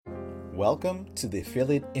Welcome to the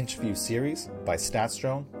Affiliate Interview Series by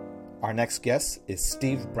StatsDrone. Our next guest is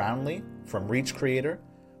Steve Brownlie from Reach Creator.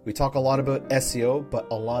 We talk a lot about SEO, but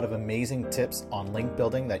a lot of amazing tips on link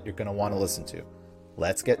building that you're going to want to listen to.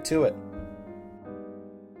 Let's get to it.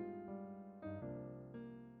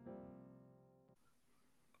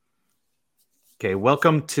 Okay,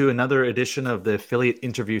 welcome to another edition of the Affiliate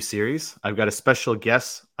Interview Series. I've got a special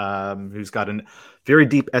guest who's got a very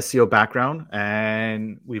deep SEO background,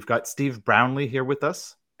 and we've got Steve Brownlie here with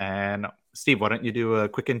us. And Steve, why don't you do a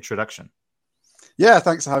quick introduction? Yeah,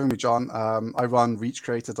 thanks for having me, John. I run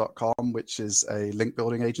reachcreator.com, which is a link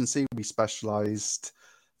building agency. We specialized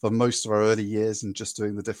for most of our early years in just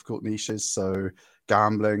doing the difficult niches. So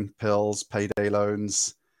gambling, pills, payday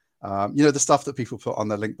loans, the stuff that people put on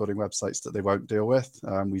their link building websites that they won't deal with.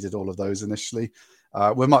 We did all of those initially.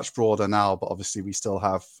 We're much broader now, but obviously we still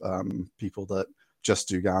have people that just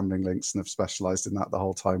do gambling links and have specialized in that the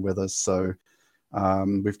whole time with us. So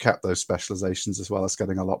we've kept those specializations as well as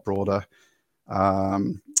getting a lot broader.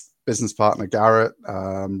 Business partner Garrett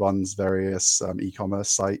runs various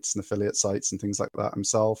e-commerce sites and affiliate sites and things like that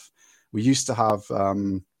himself. We used to have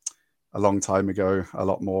a long time ago a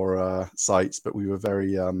lot more sites, but we were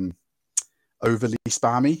very overly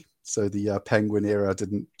spammy. So the Penguin era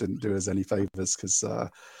didn't do us any favors, because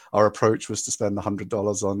our approach was to spend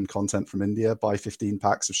 $100 on content from India, buy 15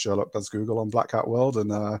 packs of Sherlock Does Google on Black Hat World,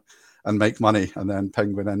 and make money. And then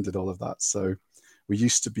Penguin ended all of that. So we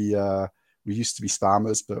used to be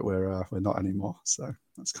spammers, but we're not anymore. So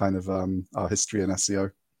that's kind of our history in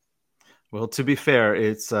SEO. Well, to be fair,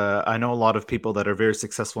 it's I know a lot of people that are very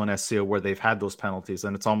successful in SEO where they've had those penalties,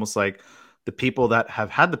 and it's almost like the people that have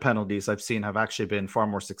had the penalties I've seen have actually been far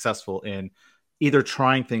more successful in either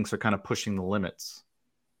trying things or kind of pushing the limits.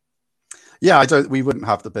 Yeah, we wouldn't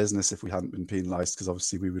have the business if we hadn't been penalized, because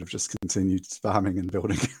obviously we would have just continued spamming and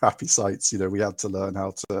building happy sites. We had to learn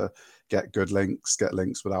how to get good links, get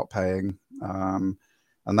links without paying. And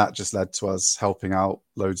that just led to us helping out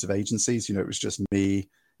loads of agencies. It was just me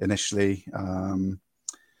initially.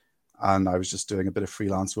 And I was just doing a bit of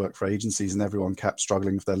freelance work for agencies, and everyone kept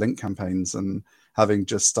struggling with their link campaigns. And having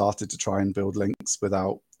just started to try and build links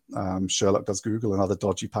without Sherlock Does Google and other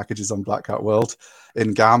dodgy packages on Black Hat World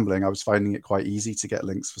in gambling, I was finding it quite easy to get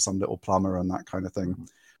links for some little plumber and that kind of thing,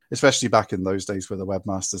 especially back in those days where the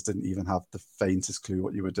webmasters didn't even have the faintest clue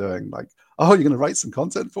what you were doing. Like, oh, you're going to write some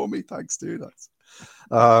content for me? Thanks, dude.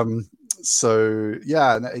 So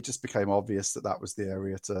yeah, and it just became obvious that was the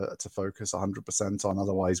area to focus 100% on.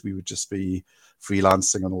 Otherwise, we would just be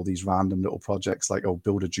freelancing on all these random little projects, like,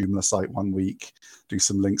 build a Joomla site one week, do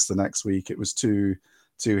some links the next week. It was too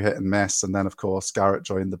hit and miss. And then, of course, Garrett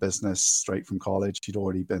joined the business straight from college. He'd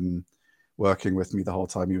already been working with me the whole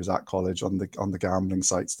time he was at college on the gambling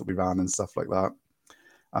sites that we ran and stuff like that.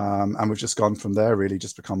 And we've just gone from there, really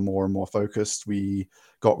just become more and more focused. We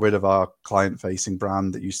got rid of our client-facing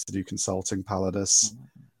brand that used to do consulting, Pallidus,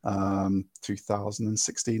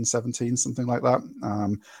 2016, 17, something like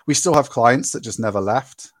that. We still have clients that just never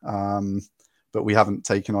left, but we haven't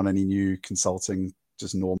taken on any new consulting,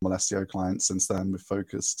 just normal SEO clients since then. We've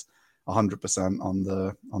focused 100% on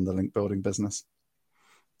the link building business.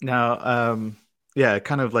 Now, yeah, it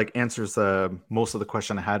kind of like answers most of the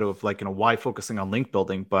question I had of why focusing on link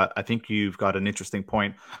building. But I think you've got an interesting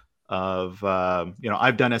point of,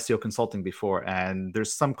 I've done SEO consulting before, and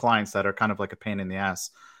there's some clients that are kind of like a pain in the ass.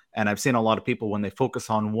 And I've seen a lot of people, when they focus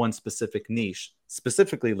on one specific niche,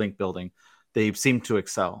 specifically link building, they seem to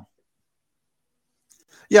excel.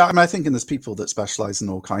 Yeah, I think there's people that specialize in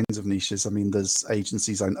all kinds of niches. There's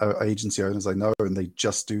agency owners I know, and they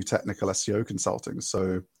just do technical SEO consulting.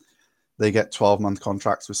 So they get 12-month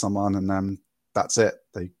contracts with someone, and then that's it.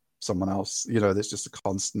 Someone else, there's just a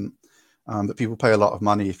constant. But people pay a lot of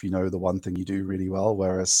money if you know the one thing you do really well.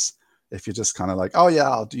 Whereas if you're just kind of like, oh yeah,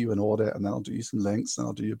 I'll do you an audit, and then I'll do you some links, and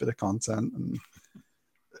I'll do you a bit of content, and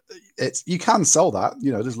you can sell that.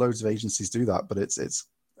 There's loads of agencies do that, but it's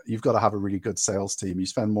you've got to have a really good sales team. You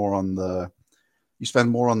spend more on the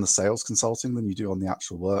sales consulting than you do on the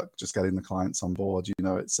actual work, just getting the clients on board.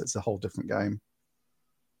 It's a whole different game.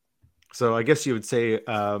 So I guess you would say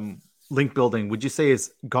link building, would you say,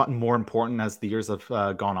 has gotten more important as the years have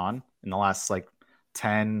gone on in the last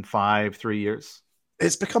 10, 5, 3 years?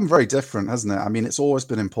 It's become very different, hasn't it? It's always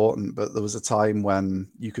been important, but there was a time when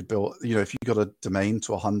you could build, if you got a domain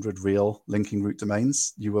to 100 real linking root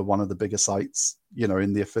domains, you were one of the bigger sites,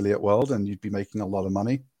 in the affiliate world, and you'd be making a lot of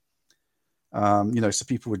money. So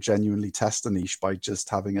people would genuinely test a niche by just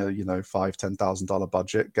having a, $5,000-$10,000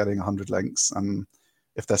 budget, getting 100 links. And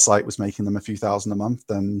if their site was making them a few thousand a month,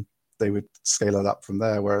 then they would scale it up from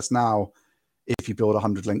there. Whereas now if you build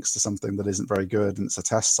 100 links to something that isn't very good and it's a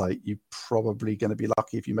test site, you're probably going to be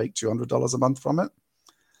lucky if you make $200 a month from it.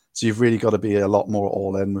 So you've really got to be a lot more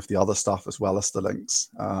all in with the other stuff as well as the links.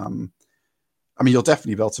 I mean, you'll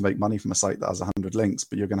definitely be able to make money from a site that has 100 links,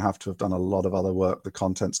 but you're going to have done a lot of other work. The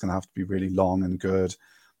content's going to have to be really long and good.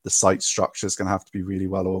 The site structure is going to have to be really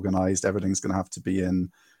well organized. Everything's going to have to be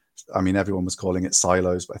in, I mean, everyone was calling it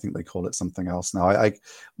silos, but I think they call it something else now.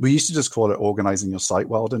 We used to just call it organizing your site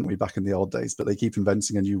well, didn't we, back in the old days? But they keep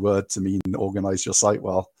inventing a new word to mean organize your site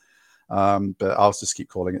well. But I'll just keep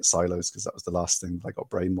calling it silos because that was the last thing I got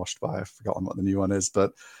brainwashed by. I've forgotten what the new one is.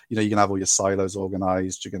 But, you know, you can have all your silos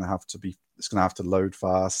organized. You're going to have to be, it's going to have to load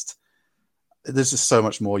fast. There's just so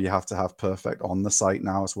much more you have to have perfect on the site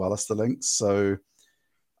now as well as the links. So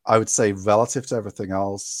I would say relative to everything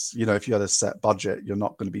else, you know, if you had a set budget, you're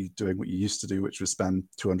not going to be doing what you used to do, which was spend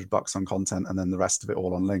 $200 on content and then the rest of it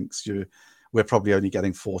all on links. We're probably only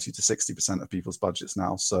getting 40 to 60% of people's budgets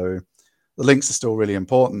now. So the links are still really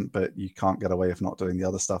important, but you can't get away with not doing the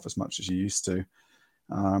other stuff as much as you used to.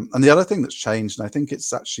 And the other thing that's changed, and I think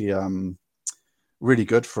it's actually really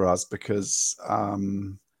good for us because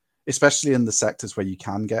especially in the sectors where you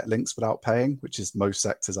can get links without paying, which is most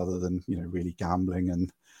sectors other than, you know, really gambling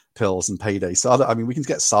and pills and payday. So, I mean, we can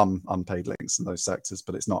get some unpaid links in those sectors,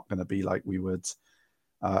 but it's not going to be like we would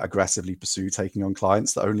aggressively pursue taking on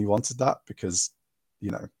clients that only wanted that because,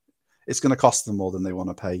 you know, it's going to cost them more than they want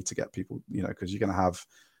to pay to get people, you know, because you're going to have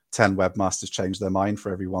 10 webmasters change their mind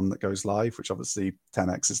for every one that goes live, which obviously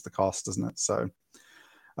 10x is the cost, isn't it? So,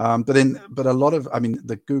 but a lot of, I mean,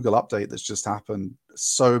 the Google update that's just happened,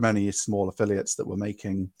 so many small affiliates that were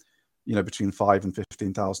making, you know, between 5 and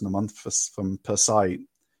 15,000 a month from per site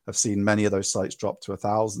have seen many of those sites drop to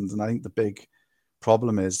 1,000. And I think the big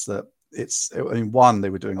problem is that one, they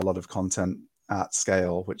were doing a lot of content at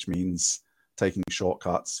scale, which means taking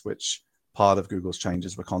shortcuts, which part of Google's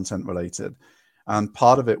changes were content related. And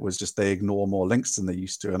part of it was just they ignore more links than they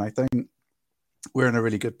used to. And I think we're in a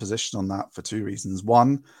really good position on that for two reasons.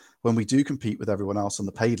 One, when we do compete with everyone else on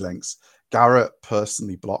the paid links, Garrett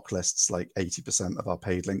personally block lists like 80% of our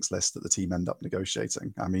paid links list that the team end up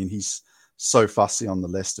negotiating. I mean, he's so fussy on the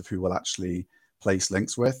list of who we'll actually place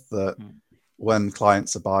links with that when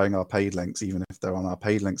clients are buying our paid links, even if they're on our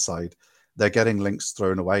paid link side, they're getting links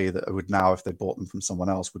thrown away that would now, if they bought them from someone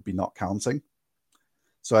else, would be not counting.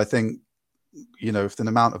 So I think, you know, if the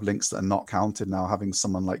amount of links that are not counted now, having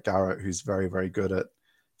someone like Garrett, who's very, very good at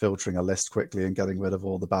filtering a list quickly and getting rid of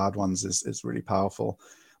all the bad ones is really powerful.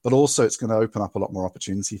 But also it's going to open up a lot more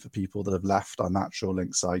opportunity for people that have left our natural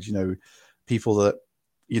link side. You know, people that,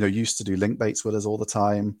 you know, used to do link baits with us all the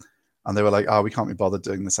time. And they were like, oh, we can't be bothered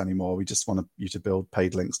doing this anymore. We just want you to build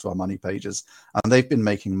paid links to our money pages. And they've been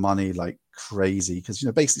making money like crazy because, you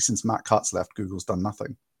know, basically since Matt Cutts left, Google's done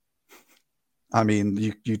nothing. I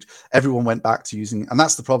mean, everyone went back to using, and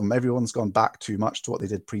that's the problem. Everyone's gone back too much to what they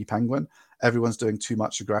did pre-Penguin. Everyone's doing too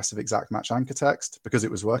much aggressive exact match anchor text because it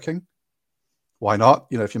was working. Why not?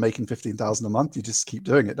 You know, if you're making 15,000 a month, you just keep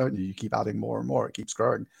doing it, don't you? You keep adding more and more. It keeps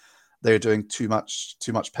growing. They're doing too much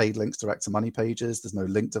paid links direct to money pages. There's no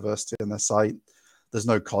link diversity in their site. There's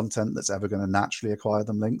no content that's ever going to naturally acquire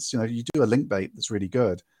them links. You know, you do a link bait that's really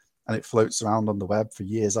good and it floats around on the web for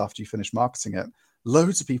years after you finish marketing it.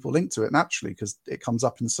 Loads of people link to it naturally because it comes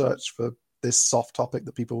up in search for this soft topic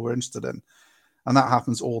that people were interested in. And that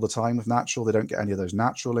happens all the time with natural. They don't get any of those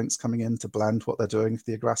natural links coming in to blend what they're doing for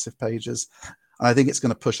the aggressive pages. And I think it's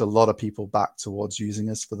going to push a lot of people back towards using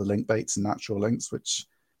us for the link baits and natural links, which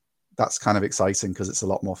that's kind of exciting because it's a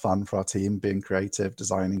lot more fun for our team being creative,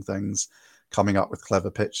 designing things, coming up with clever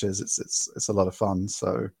pitches. It's a lot of fun.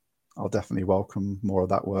 So I'll definitely welcome more of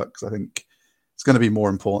that work because I think it's going to be more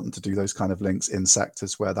important to do those kind of links in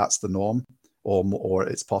sectors where that's the norm or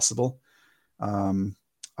it's possible. I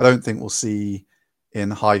don't think we'll see in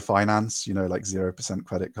high finance, you know, like 0%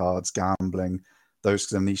 credit cards, gambling, those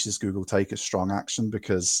kind of niches Google take a strong action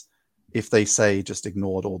because if they say just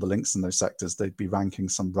ignored all the links in those sectors, they'd be ranking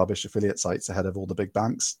some rubbish affiliate sites ahead of all the big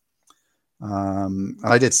banks. And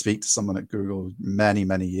I did speak to someone at Google many,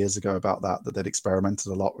 many years ago about that they'd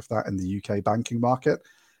experimented a lot with that in the UK banking market.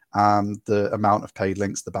 And the amount of paid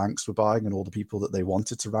links the banks were buying and all the people that they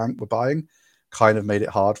wanted to rank were buying kind of made it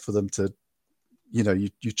hard for them to, you know,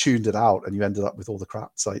 you tuned it out and you ended up with all the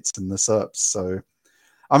crap sites and the SERPs. So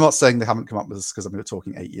I'm not saying they haven't come up with this because we were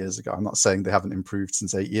talking 8 years ago. I'm not saying they haven't improved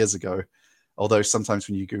since 8 years ago. Although sometimes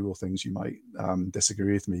when you Google things, you might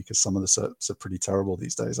disagree with me because some of the SERPs are pretty terrible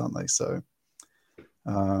these days, aren't they? So,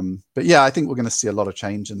 but yeah, I think we're going to see a lot of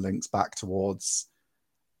change in links back towards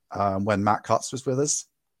when Matt Cutts was with us.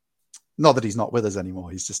 Not that he's not with us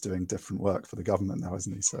anymore. He's just doing different work for the government now,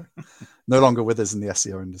 isn't he? So no longer with us in the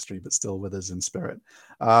SEO industry, but still with us in spirit.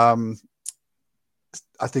 I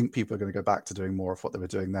think people are going to go back to doing more of what they were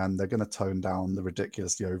doing then. They're going to tone down the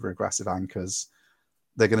ridiculously over-aggressive anchors.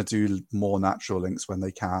 They're going to do more natural links when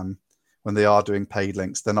they can. When they are doing paid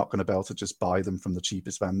links, they're not going to be able to just buy them from the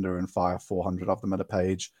cheapest vendor and fire 400 of them at a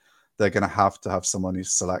page. They're going to have someone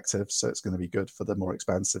who's selective. So it's going to be good for the more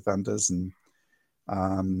expensive vendors. And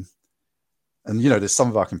there's some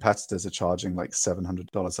of our competitors are charging like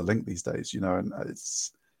 $700 a link these days,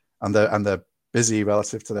 and they're busy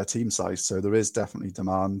relative to their team size. So there is definitely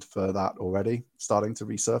demand for that already starting to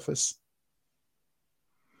resurface.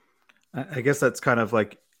 I guess that's kind of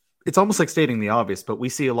like, it's almost like stating the obvious, but we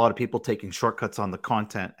see a lot of people taking shortcuts on the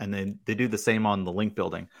content and then they do the same on the link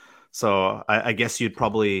building. So I guess you'd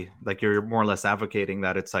probably, like, you're more or less advocating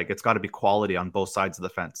that it's like, it's got to be quality on both sides of the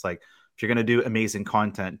fence. Like, if you're going to do amazing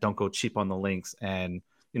content, don't go cheap on the links. And,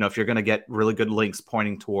 if you're going to get really good links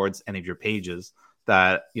pointing towards any of your pages,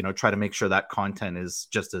 that, try to make sure that content is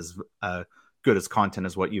just as good as content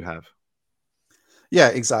as what you have. Yeah,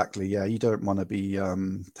 exactly. Yeah, you don't want to be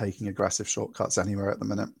taking aggressive shortcuts anywhere at the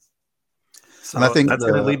minute. So and I think that's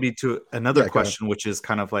going to lead me to another question, which is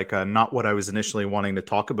kind of like not what I was initially wanting to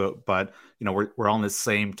talk about, but we're on this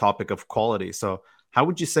same topic of quality. So how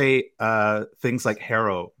would you say things like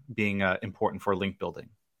HARO being important for link building?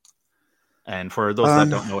 And for those that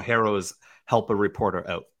don't know, HARO is help a reporter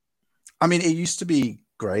out. I mean, it used to be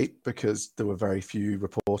great because there were very few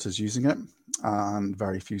reporters using it and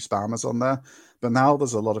very few spammers on there. But now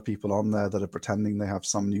there's a lot of people on there that are pretending they have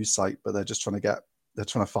some news site, but they're just trying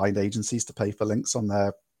to find agencies to pay for links on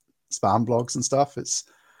their spam blogs and stuff. It's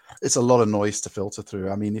a lot of noise to filter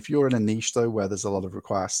through. I mean, if you're in a niche though, where there's a lot of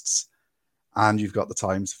requests and you've got the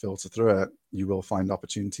time to filter through it, you will find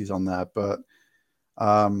opportunities on there. But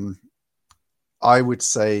I would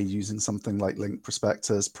say using something like Link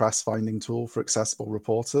Prospector's press finding tool for accessible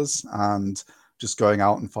reporters and just going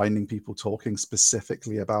out and finding people talking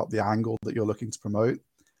specifically about the angle that you're looking to promote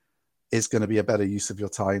is going to be a better use of your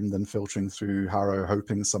time than filtering through HARO,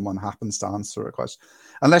 hoping someone happens to answer a question.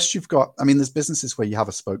 Unless you've got, there's businesses where you have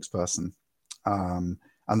a spokesperson and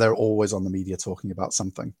they're always on the media talking about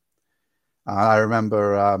something. I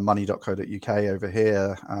remember money.co.uk over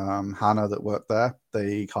here, Hannah that worked there,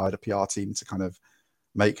 they hired a PR team to kind of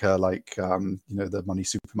make her like, the money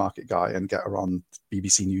supermarket guy and get her on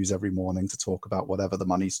BBC News every morning to talk about whatever the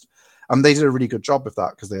money's. And they did a really good job with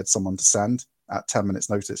that because they had someone to send at 10 minutes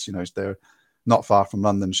notice. They're not far from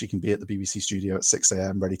London. She can be at the BBC studio at 6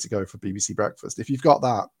 a.m. ready to go for BBC breakfast. If you've got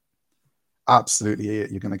that, absolutely,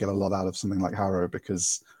 you're going to get a lot out of something like HARO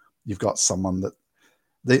because you've got someone that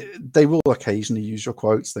they will occasionally use your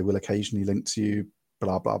quotes. They will occasionally link to you,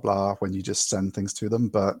 blah, blah, blah, when you just send things to them.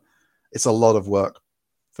 But it's a lot of work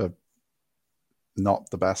for not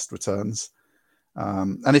the best returns.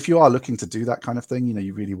 And if you are looking to do that kind of thing,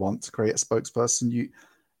 you really want to create a spokesperson,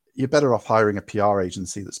 you're better off hiring a PR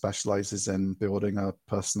agency that specializes in building a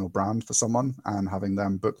personal brand for someone and having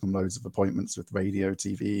them book them loads of appointments with radio,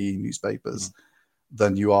 TV, newspapers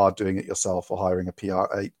than you are doing it yourself or hiring a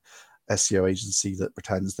SEO agency that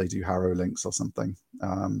pretends they do HARO links or something.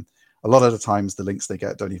 A lot of the times the links they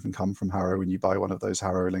get don't even come from HARO. When you buy one of those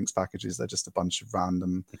HARO links packages, they're just a bunch of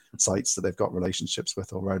random sites that they've got relationships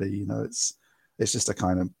with already. It's just a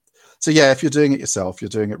kind of, so yeah, if you're doing it yourself, you're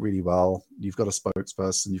doing it really well. You've got a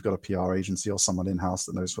spokesperson, you've got a PR agency or someone in-house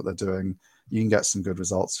that knows what they're doing. You can get some good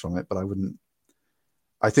results from it, but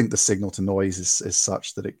I think the signal to noise is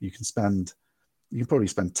such that you can probably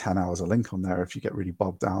spend 10 hours a link on there if you get really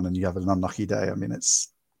bogged down and you have an unlucky day. I mean, is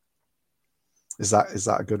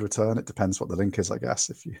that a good return? It depends what the link is, I guess.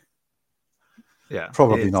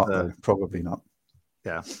 Probably not though. Probably not.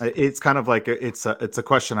 Yeah, it's kind of like it's a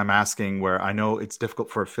question I'm asking where I know it's difficult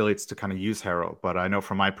for affiliates to kind of use HARO, but I know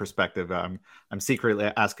from my perspective, I'm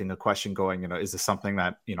secretly asking a question going, is this something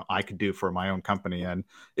that, I could do for my own company? And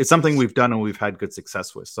it's something we've done and we've had good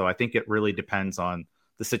success with. So I think it really depends on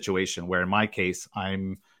the situation, where in my case,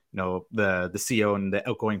 I'm, the CEO and the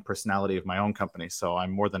outgoing personality of my own company. So I'm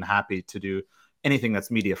more than happy to do anything that's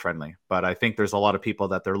media friendly. But I think there's a lot of people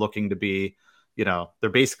that they're looking to be, they're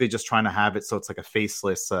basically just trying to have it so it's like a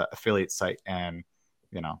faceless affiliate site. And,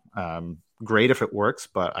 great if it works,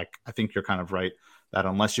 but I think you're kind of right that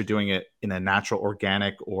unless you're doing it in a natural,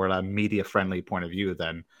 organic, or a media friendly point of view,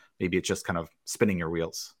 then maybe it's just kind of spinning your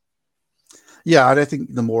wheels. Yeah, and I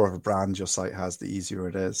think the more of a brand your site has, the easier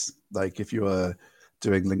it is. Like if you are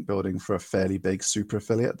doing link building for a fairly big super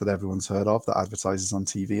affiliate that everyone's heard of that advertises on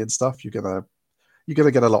TV and stuff, you're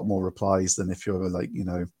gonna get a lot more replies than if you're like,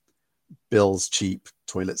 Bill's cheap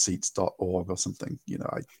toiletseats.org or something. You know,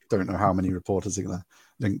 I don't know how many reporters are going to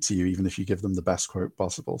link to you, even if you give them the best quote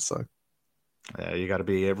possible. So you got to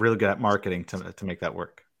be really good at marketing to make that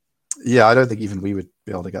work. Yeah, I don't think even we would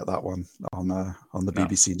be able to get that one on the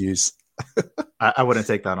BBC News. I wouldn't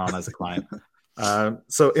take that on as a client.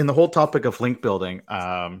 So in the whole topic of link building,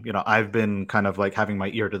 I've been kind of like having my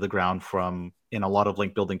ear to the ground in a lot of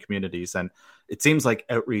link building communities, and it seems like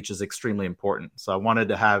outreach is extremely important. So I wanted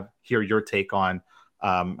to hear your take on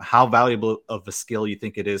how valuable of a skill you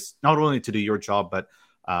think it is, not only to do your job, but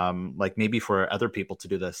like maybe for other people to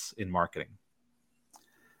do this in marketing.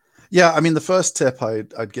 Yeah, I mean, the first tip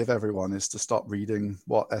I'd give everyone is to stop reading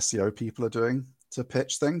what SEO people are doing to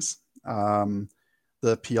pitch things.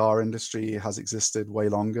 The PR industry has existed way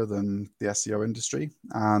longer than the SEO industry,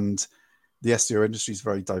 and the SEO industry is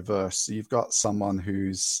very diverse. So you've got someone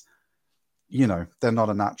who's, they're not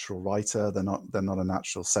a natural writer, they're not a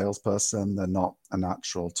natural salesperson, they're not a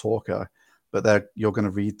natural talker, but you're going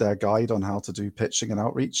to read their guide on how to do pitching and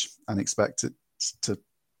outreach and expect it to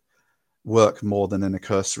work more than in a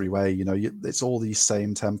cursory way. It's all these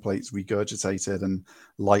same templates regurgitated and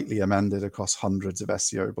lightly amended across hundreds of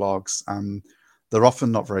SEO blogs, and they're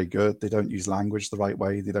often not very good. They don't use language the right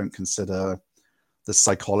way. They don't consider the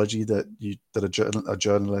psychology that a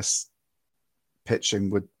journalist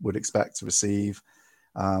pitching would expect to receive.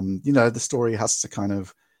 The story has to kind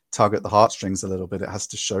of tug at the heartstrings a little bit. It has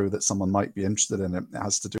to show that someone might be interested in it. It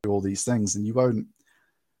has to do all these things, and you won't.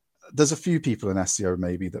 There's a few people in SEO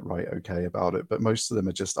maybe that write okay about it, but most of them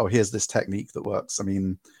are just, oh, here's this technique that works. I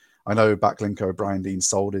mean, I know Backlinko, Brian Dean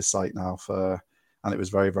sold his site now and it was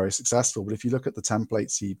very, very successful. But if you look at the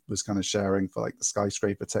templates he was kind of sharing for like the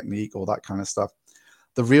skyscraper technique, all that kind of stuff,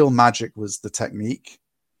 the real magic was the technique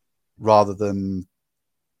rather than,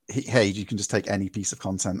 hey, you can just take any piece of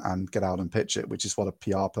content and get out and pitch it, which is what a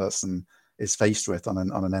PR person is faced with on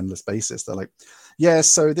an endless basis. They're like, yeah,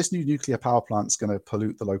 so this new nuclear power plant's going to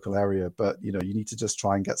pollute the local area, but you need to just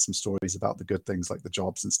try and get some stories about the good things like the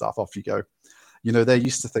jobs and stuff. Off you go. They're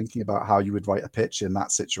used to thinking about how you would write a pitch in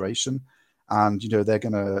that situation. And, they're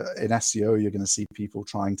going to, in SEO, you're going to see people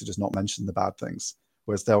trying to just not mention the bad things,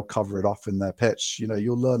 whereas they'll cover it off in their pitch.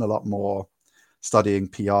 You'll learn a lot more studying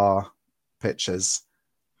PR pitches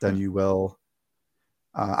than you will.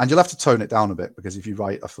 And you'll have to tone it down a bit, because if you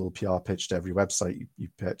write a full PR pitch to every website you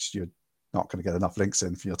pitched, you're not going to get enough links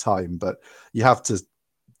in for your time. But you have to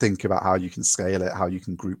think about how you can scale it, how you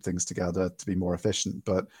can group things together to be more efficient.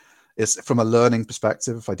 But it's from a learning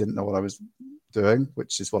perspective. If I didn't know what I was doing,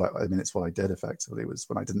 which is it's what I did effectively, was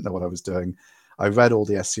when I didn't know what I was doing, I read all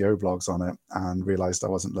the SEO blogs on it and realized I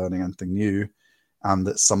wasn't learning anything new, and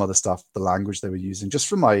that some of the stuff, the language they were using, just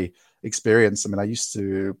from my experience. I mean, I used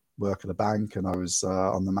to work at a bank, and I was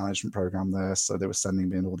on the management program there. So they were sending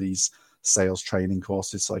me in all these sales training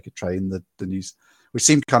courses so I could train the news, which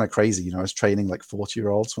seemed kind of crazy. I was training like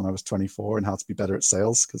 40-year-olds when I was 24 and how to be better at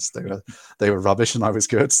sales, because they were rubbish and I was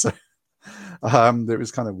good. So it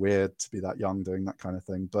was kind of weird to be that young doing that kind of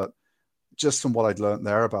thing. But just from what I'd learned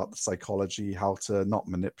there about the psychology, how to not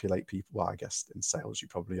manipulate people. Well, I guess in sales you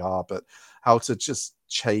probably are, but how to just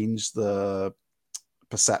change the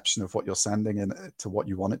perception of what you're sending and to what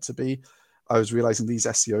you want it to be. I was realizing these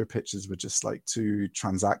SEO pitches were just like too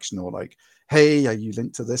transactional. Like, hey, are you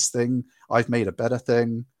linked to this thing? I've made a better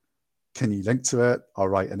thing. Can you link to it? I'll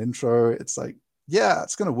write an intro. It's like, yeah,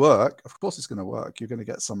 it's going to work. Of course it's going to work. You're going to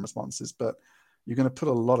get some responses, but you're going to put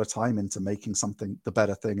a lot of time into making something the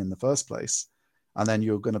better thing in the first place. And then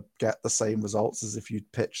you're going to get the same results as if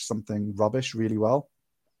you'd pitched something rubbish really well.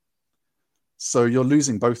 So you're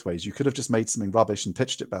losing both ways. You could have just made something rubbish and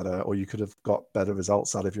pitched it better, or you could have got better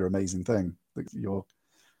results out of your amazing thing. You're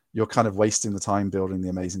kind of wasting the time building the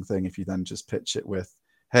amazing thing if you then just pitch it with,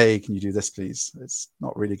 hey, can you do this, please? It's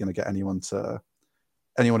not really going to get anyone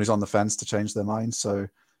who's on the fence to change their mind. So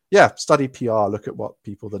yeah, study PR, look at what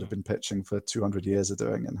people that have been pitching for 200 years are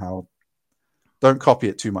doing, and how. Don't copy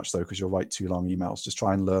it too much though, because you'll write too long emails. Just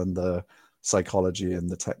try and learn the psychology and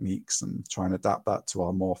the techniques and try and adapt that to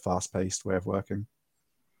our more fast-paced way of working.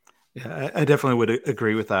 Yeah, I definitely would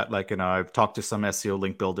agree with that. Like, I've talked to some SEO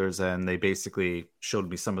link builders, and they basically showed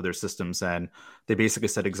me some of their systems, and they basically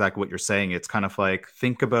said exactly what you're saying. It's kind of like,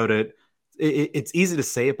 think about it. It's easy to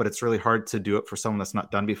say it, but it's really hard to do it for someone that's not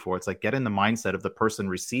done before. It's like, get in the mindset of the person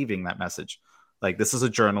receiving that message. Like, this is a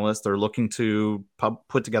journalist. They're looking to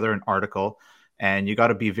put together an article, and you got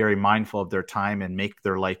to be very mindful of their time and make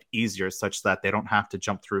their life easier, such that they don't have to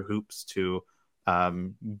jump through hoops to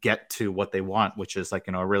get to what they want, which is like,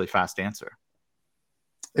 a really fast answer.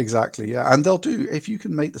 Exactly. Yeah. And they'll do, if you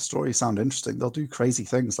can make the story sound interesting, they'll do crazy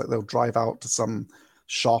things. Like they'll drive out to some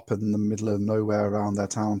shop in the middle of nowhere around their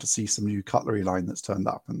town to see some new cutlery line that's turned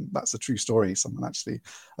up. And that's a true story. Someone actually,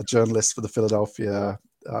 a journalist for the Philadelphia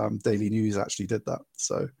Daily News actually did that.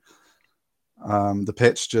 So the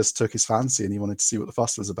pitch just took his fancy and he wanted to see what the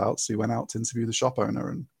fuss was about. So he went out to interview the shop owner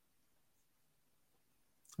and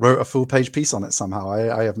wrote a full page piece on it somehow.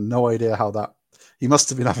 I have no idea how that, he must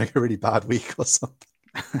have been having a really bad week or something.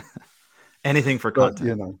 Anything for content. But,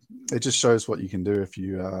 you know, it just shows what you can do if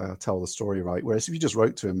you tell the story right. Whereas if you just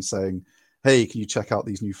wrote to him saying, hey, can you check out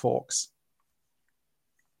these new forks?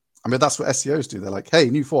 I mean, that's what SEOs do. They're like, hey,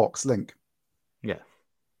 new forks, link. Yeah.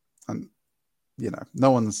 And, you know, no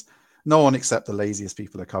one except the laziest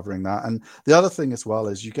people are covering that. And the other thing as well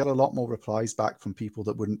is you get a lot more replies back from people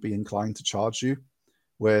that wouldn't be inclined to charge you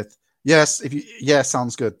with, yes,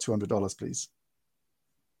 sounds good, $200, please.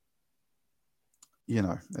 You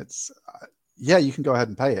know, it's, you can go ahead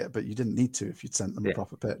and pay it, but you didn't need to if you'd sent them a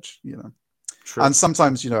proper pitch, you know. True. And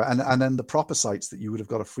sometimes, you know, and then the proper sites that you would have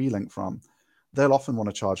got a free link from, they'll often want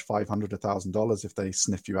to charge $500, $1,000 if they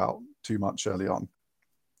sniff you out too much early on.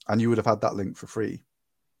 And you would have had that link for free.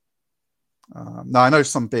 Now, I know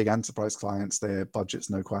some big enterprise clients, their budget's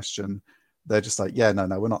no question. They're just like, no,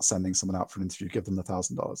 we're not sending someone out for an interview. Give them the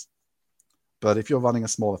 $1,000. But if you're running a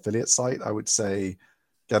small affiliate site, I would say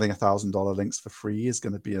getting $1,000 links for free is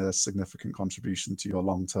going to be a significant contribution to your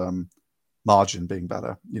long-term margin being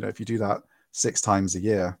better. You know, if you do that 6 times a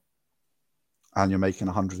year and you're making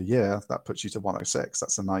 100 a year, that puts you to 106.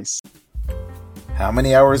 That's a nice. How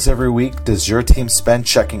many hours every week does your team spend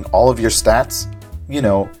checking all of your stats? You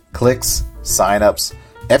know, clicks, signups,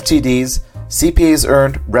 FTDs, CPAs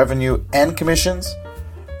earned, revenue, and commissions?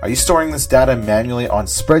 Are you storing this data manually on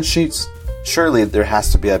spreadsheets? Surely there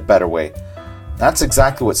has to be a better way. That's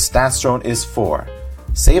exactly what StatsDrone is for.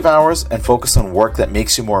 Save hours and focus on work that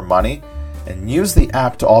makes you more money, and use the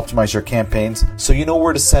app to optimize your campaigns so you know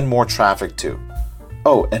where to send more traffic to.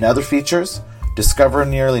 Oh, and other features? Discover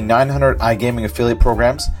nearly 900 iGaming affiliate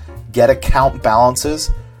programs, get account balances,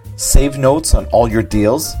 save notes on all your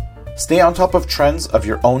deals, stay on top of trends of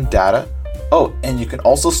your own data. Oh, and you can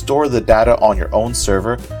also store the data on your own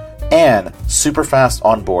server, and super fast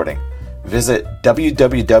onboarding. Visit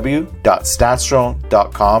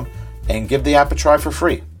www.statsdrone.com and give the app a try for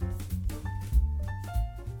free.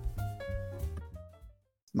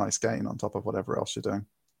 Nice gain on top of whatever else you're doing.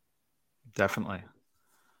 Definitely.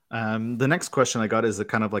 The next question I got is a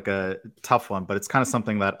kind of like a tough one, but it's kind of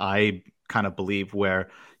something that I kind of believe,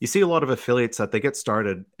 where you see a lot of affiliates that they get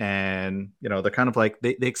started and, you know, they're kind of like,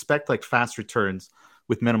 they expect like fast returns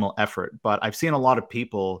with minimal effort. But I've seen a lot of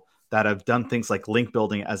people that have done things like link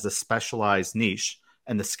building as a specialized niche,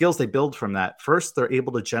 and the skills they build from that, first, they're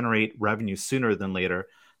able to generate revenue sooner than later.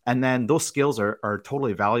 And then those skills are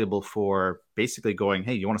totally valuable for basically going,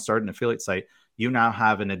 hey, you want to start an affiliate site? You now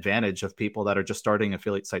have an advantage of people that are just starting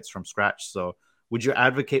affiliate sites from scratch. So would you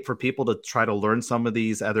advocate for people to try to learn some of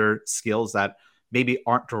these other skills that maybe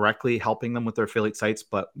aren't directly helping them with their affiliate sites,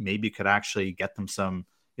 but maybe could actually get them some,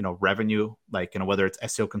 you know, revenue, like, you know, whether it's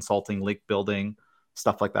SEO consulting, link building,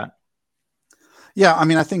 stuff like that? Yeah, I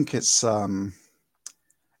mean, I think it's going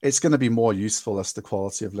to be more useful as the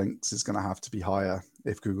quality of links is going to have to be higher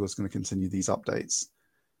if Google is going to continue these updates.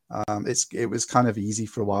 It was kind of easy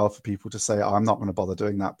for a while for people to say, I'm not going to bother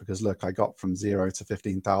doing that because look, I got from 0 to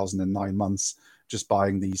 15,000 in 9 months just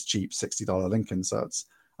buying these cheap $60 link inserts.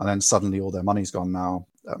 And then suddenly all their money's gone now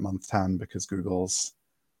at month 10 because Google's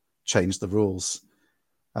changed the rules.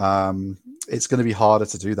 It's going to be harder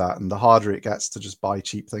to do that. And the harder it gets to just buy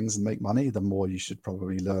cheap things and make money, the more you should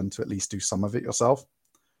probably learn to at least do some of it yourself.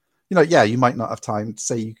 You know, you might not have time.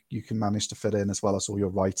 Say you can manage to fit in as well as all your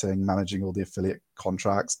writing, managing all the affiliate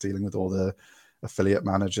contracts, dealing with all the affiliate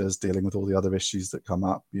managers, dealing with all the other issues that come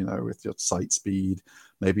up, you know, with your site speed.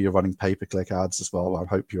 Maybe you're running pay-per-click ads as well. I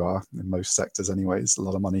hope you are in most sectors anyways. A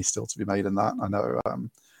lot of money still to be made in that.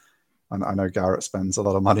 I know Garrett spends a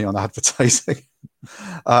lot of money on advertising.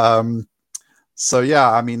 So yeah,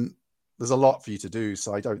 I mean, there's a lot for you to do.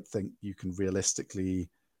 So I don't think you can realistically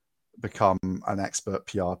become an expert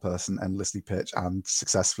PR person, endlessly pitch, and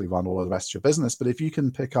successfully run all of the rest of your business. But if you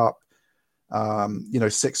can pick up,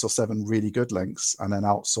 6 or 7 really good links and then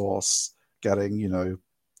outsource getting,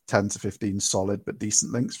 10 to 15 solid but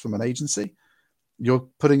decent links from an agency, you're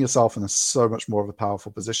putting yourself in so much more of a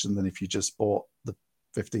powerful position than if you just bought the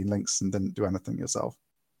 15 links and didn't do anything yourself.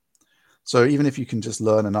 So even if you can just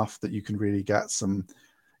learn enough that you can really get some,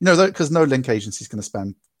 because no link agency is going to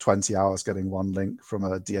spend 20 hours getting one link from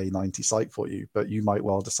a DA90 site for you, but you might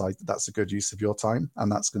well decide that that's a good use of your time,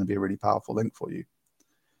 and that's going to be a really powerful link for you.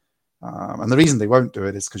 And the reason they won't do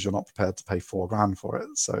it is because you're not prepared to pay $4,000 for it.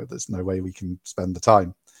 So there's no way we can spend the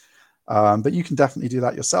time. But you can definitely do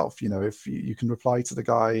that yourself. If you can reply to the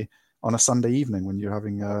guy on a Sunday evening when you're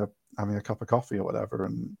having a cup of coffee or whatever,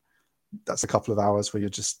 and that's a couple of hours where you're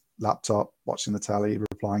just laptop watching the telly,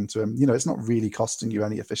 replying to him. It's not really costing you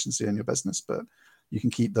any efficiency in your business, but you can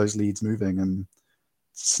keep those leads moving and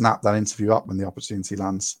snap that interview up when the opportunity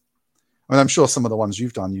lands. I mean, I'm sure some of the ones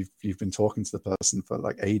you've done, you've been talking to the person for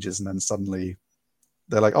like ages, and then suddenly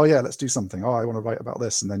they're like, "Oh yeah, let's do something. Oh, I want to write about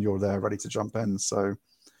this," and then you're there ready to jump in. So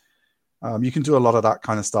you can do a lot of that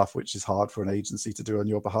kind of stuff, which is hard for an agency to do on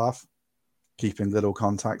your behalf. Keeping little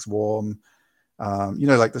contacts warm.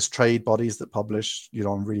 Like there's trade bodies that publish,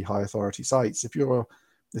 on really high authority sites. If your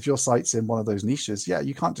site's in one of those niches,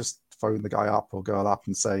 you can't just phone the guy up or girl up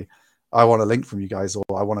and say, "I want a link from you guys," or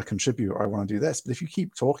 "I want to contribute," or "I want to do this." But if you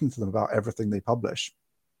keep talking to them about everything they publish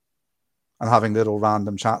and having little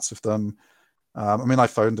random chats with them, I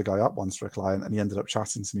phoned a guy up once for a client, and he ended up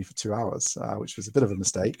chatting to me for 2 hours, which was a bit of a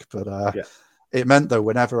mistake. But it meant though,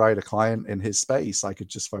 whenever I had a client in his space, I could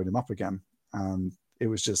just phone him up again, and it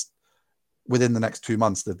was just within the next 2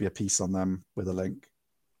 months there'd be a piece on them with a link.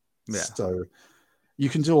 So you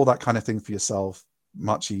can do all that kind of thing for yourself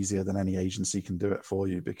much easier than any agency can do it for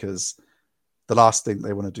you, because the last thing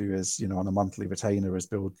they want to do is, on a monthly retainer, is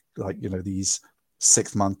build these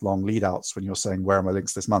 6-month long lead outs when you're saying, "Where are my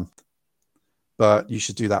links this month?" But you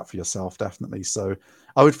should do that for yourself, definitely. So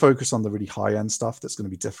I would focus on the really high end stuff that's going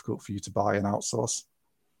to be difficult for you to buy and outsource.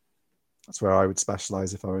 That's where I would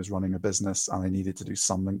specialize if I was running a business and I needed to do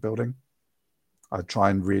some link building. I'd try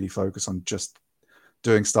and really focus on just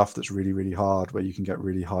doing stuff that's really, really hard, where you can get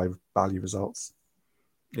really high value results.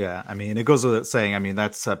 Yeah, it goes without saying.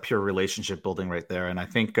 That's pure relationship building right there. And I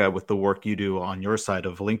think with the work you do on your side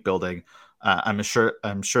of link building, I'm sure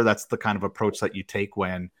that's the kind of approach that you take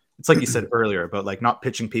when it's like you said earlier about like not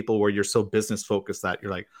pitching people where you're so business focused that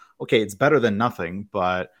you're like, okay, it's better than nothing.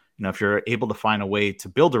 But if you're able to find a way to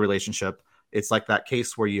build a relationship, it's like that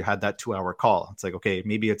case where you had that 2-hour call. It's like, okay,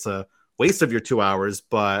 maybe it's a waste of your 2 hours,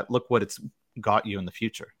 but look what it's got you in the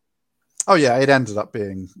future. Oh yeah, it ended up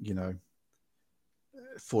being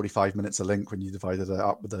 45 minutes a link when you divided it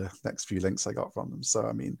up with the next few links I got from them.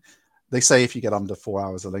 So they say if you get under 4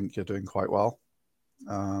 hours a link, you're doing quite well.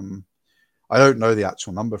 I don't know the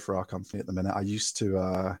actual number for our company at the minute. I used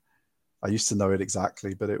to know it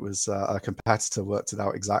exactly, but it was a competitor worked it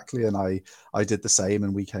out exactly, and I did the same,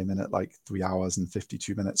 and we came in at like 3 hours and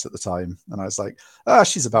 52 minutes at the time, and I was like,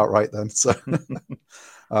 she's about right then. So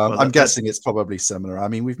I'm guessing it's probably similar.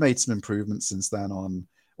 We've made some improvements since then on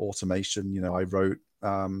automation. I wrote,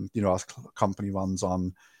 our company runs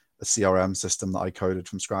on a CRM system that I coded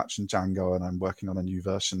from scratch in Django, and I'm working on a new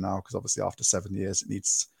version now because obviously after 7 years it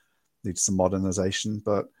needs some modernization.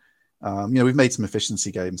 But we've made some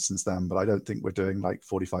efficiency gains since then, but I don't think we're doing like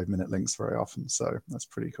 45-minute links very often. So that's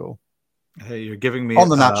pretty cool. Hey, you're giving me on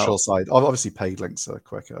the natural side. Obviously, paid links are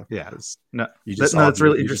quicker. Yeah, it's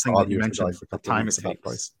really interesting that you mentioned the time it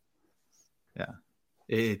takes. Yeah,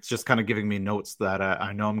 it's just kind of giving me notes that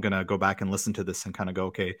I know I'm going to go back and listen to this and kind of go,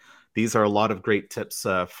 okay, these are a lot of great tips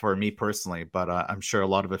for me personally, but I'm sure a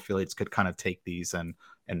lot of affiliates could kind of take these and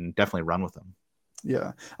definitely run with them.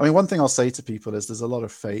 Yeah. One thing I'll say to people is there's a lot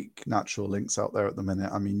of fake natural links out there at the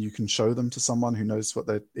minute. You can show them to someone who knows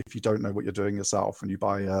if you don't know what you're doing yourself and you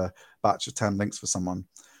buy a batch of 10 links for someone,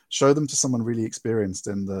 show them to someone really experienced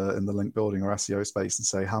in the link building or SEO space and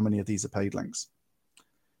say, how many of these are paid links?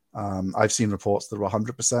 I've seen reports that were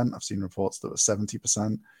 100%. I've seen reports that were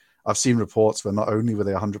 70%. I've seen reports where not only were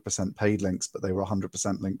they 100% paid links, but they were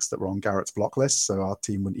 100% links that were on Garrett's block list. So our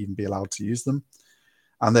team wouldn't even be allowed to use them.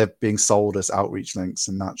 And they're being sold as outreach links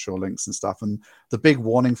and natural links and stuff. And the big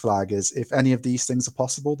warning flag is if any of these things are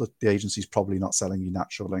possible, the agency's probably not selling you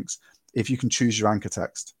natural links. If you can choose your anchor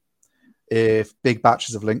text, if big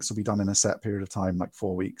batches of links will be done in a set period of time, like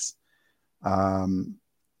 4 weeks. And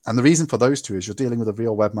the reason for those two is you're dealing with a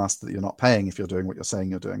real webmaster that you're not paying if you're doing what you're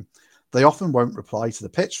saying you're doing. They often won't reply to the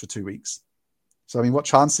pitch for 2 weeks. So, what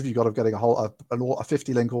chance have you got of getting a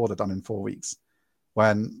 50 link order done in 4 weeks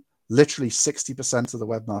when literally 60% of the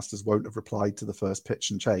webmasters won't have replied to the first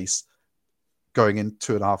pitch and chase going in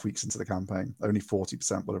 2.5 weeks into the campaign? Only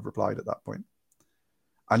 40% will have replied at that point.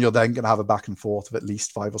 And you're then going to have a back and forth of at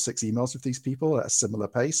least 5 or 6 emails with these people at a similar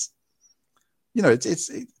pace.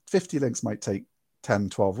 50 links might take 10,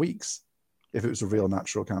 12 weeks if it was a real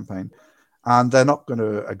natural campaign. And they're not going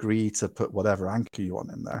to agree to put whatever anchor you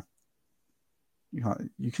want in there.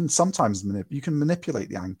 You can sometimes manipulate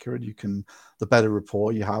the anchor, and the better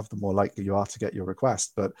rapport you have, the more likely you are to get your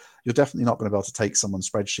request. But you're definitely not going to be able to take someone's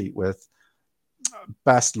spreadsheet with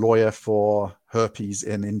best lawyer for herpes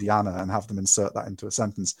in Indiana and have them insert that into a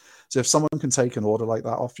sentence. So if someone can take an order like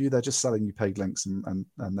that off you, they're just selling you paid links and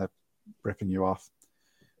they're ripping you off.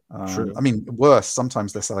 I mean, worse,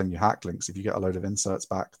 sometimes they're selling you hack links if you get a load of inserts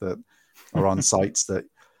back that are on sites that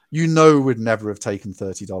you know would never have taken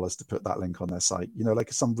 $30 to put that link on their site. You know,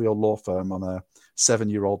 like some real law firm on a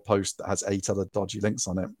 7-year-old post that has 8 other dodgy links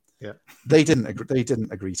on it. Yeah, they didn't agree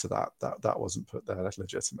to that. That wasn't put there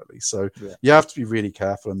legitimately. So you have to be really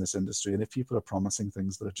careful in this industry. And if people are promising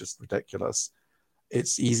things that are just ridiculous,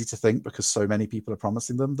 it's easy to think because so many people are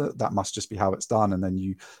promising them that must just be how it's done. And then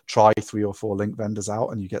you try 3 or 4 link vendors out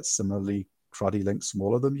and you get similarly cruddy links from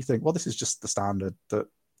all of them. You think, well, this is just the standard that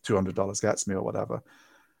 $200 gets me or whatever.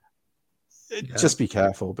 Just be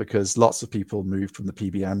careful because lots of people moved from the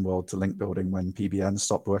PBN world to link building when PBN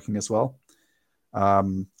stopped working as well.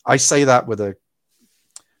 I say that with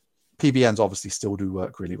PBNs obviously still do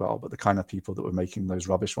work really well, but the kind of people that were making those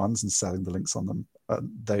rubbish ones and selling the links on them,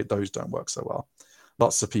 those don't work so well.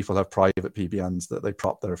 Lots of people have private PBNs that they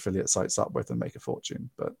prop their affiliate sites up with and make a fortune,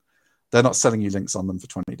 but they're not selling you links on them for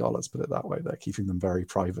 $20, put it that way. They're keeping them very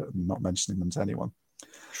private and not mentioning them to anyone.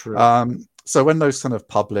 True. So when those kind of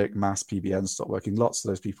public mass PBNs stop working, lots of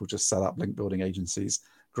those people just set up link building agencies,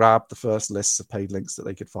 grabbed the first lists of paid links that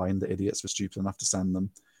they could find that idiots were stupid enough to send them,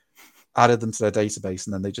 added them to their database,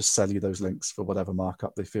 and then they just sell you those links for whatever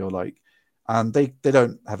markup they feel like. And they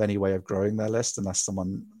don't have any way of growing their list unless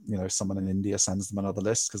someone in India sends them another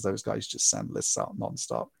list, because those guys just send lists out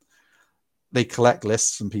nonstop. They collect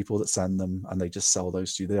lists from people that send them and they just sell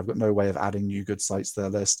those to you. They've got no way of adding new good sites to their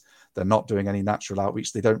list. They're not doing any natural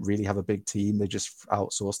outreach. They don't really have a big team. They just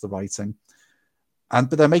outsource the writing. But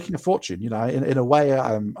they're making a fortune. In a way,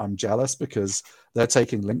 I'm jealous because they're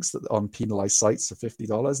taking links that on penalized sites for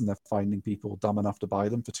 $50 and they're finding people dumb enough to buy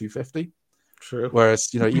them for $250. True.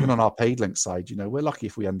 Whereas, even on our paid link side, we're lucky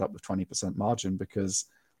if we end up with 20% margin because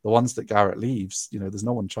the ones that Garrett leaves, there's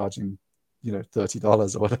no one charging,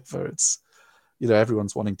 $30 or whatever. It's,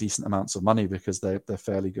 everyone's wanting decent amounts of money because they're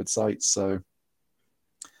fairly good sites. So,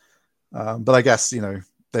 but I guess,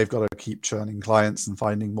 they've got to keep churning clients and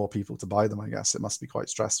finding more people to buy them. I guess it must be quite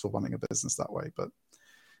stressful running a business that way. But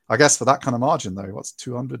I guess for that kind of margin, though, what's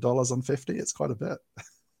 $200 on 50? It's quite a bit.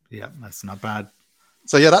 Yeah, that's not bad.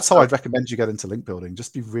 So yeah, that's how I'd recommend you get into link building.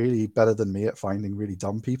 Just be really better than me at finding really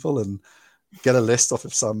dumb people and get a list off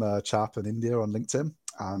of some chap in India on LinkedIn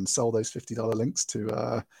and sell those $50 links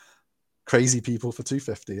to crazy people for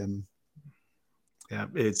 $250. And yeah,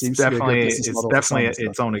 it's definitely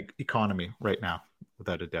its own economy right now,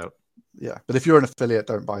 without a doubt. Yeah, but if you're an affiliate,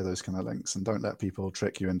 don't buy those kind of links and don't let people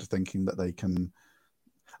trick you into thinking that they can.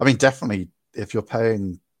 I mean, definitely, if you're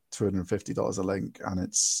paying $250 a link and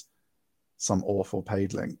it's some awful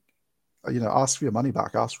paid link, ask for your money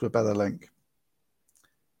back. Ask for a better link.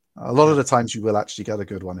 A lot of the times you will actually get a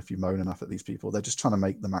good one if you moan enough at these people. They're just trying to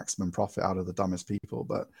make the maximum profit out of the dumbest people,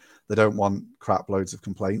 but they don't want crap loads of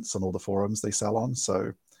complaints on all the forums they sell on.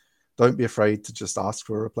 So don't be afraid to just ask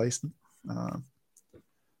for a replacement. And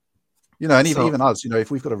even us,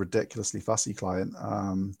 if we've got a ridiculously fussy client,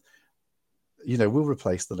 we'll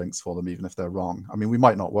replace the links for them even if they're wrong. I mean, we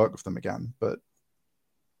might not work with them again, but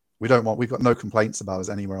we've got no complaints about us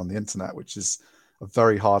anywhere on the internet, which is a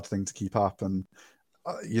very hard thing to keep up. And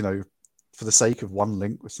for the sake of one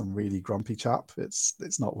link with some really grumpy chap,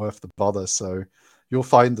 it's not worth the bother. So you'll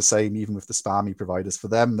find the same even with the spammy providers. For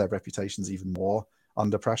them, their reputation's even more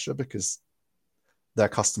under pressure because their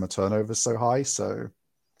customer turnover is so high. So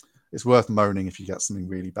it's worth moaning if you get something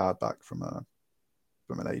really bad back from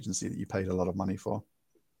an agency that you paid a lot of money for.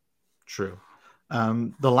 True.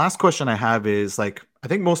 The last question I have is I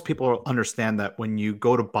think most people understand that when you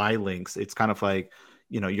go to buy links, it's kind of like,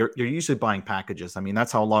 you're usually buying packages. I mean,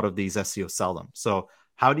 that's how a lot of these SEOs sell them. So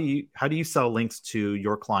how do you sell links to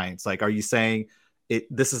your clients? Are you saying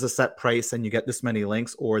this is a set price and you get this many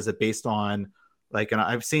links, or is it based on and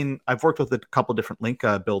I've worked with a couple different link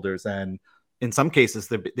builders, and in some cases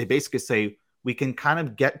they basically say we can kind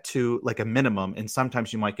of get to a minimum, and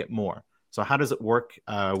sometimes you might get more. So how does it work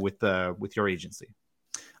with your agency?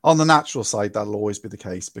 On the natural side, that'll always be the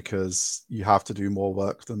case because you have to do more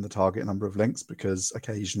work than the target number of links, because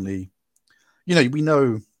occasionally, we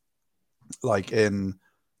know in,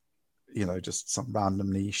 just some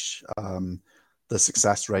random niche, the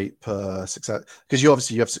success rate per success, because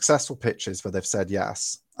you have successful pitches where they've said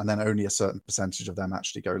yes, and then only a certain percentage of them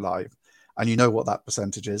actually go live. And you know what that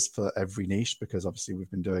percentage is for every niche, because obviously we've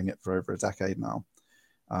been doing it for over a decade now.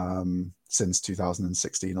 Since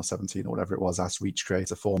 2016 or 17 or whatever it was, as Reach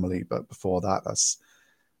Creator formally, but before that, as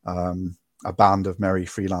a band of merry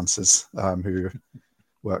freelancers who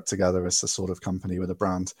work together as a sort of company with a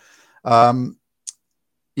brand.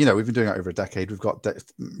 You know, we've been doing it over a decade. We've got,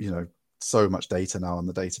 so much data now on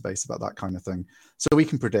the database about that kind of thing. So we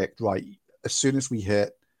can predict, right, as soon as we've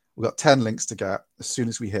got 10 links to get, as soon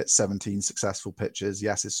as we hit 17 successful pitches,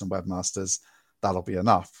 yes, it's some webmasters, that'll be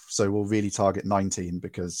enough. So we'll really target 19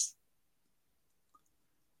 because,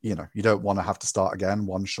 you don't want to have to start again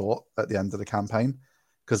one short at the end of the campaign,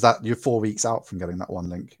 because that you're 4 weeks out from getting that one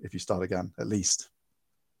link if you start again, at least.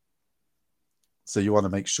 So you want to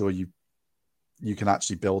make sure you can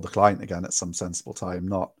actually build the client again at some sensible time,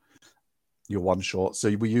 not you're one short. So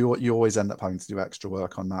you always end up having to do extra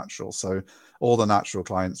work on natural. So all the natural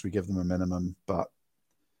clients, we give them a minimum, but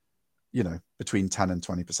between 10 and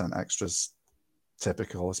 20% extras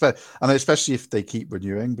typical, and especially if they keep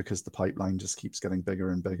renewing, because the pipeline just keeps getting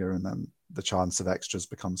bigger and bigger, and then the chance of extras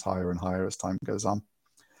becomes higher and higher as time goes on.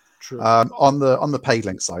 True. On the paid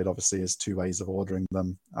link side, obviously, is two ways of ordering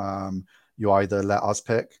them. You either let us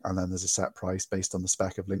pick, and then there's a set price based on the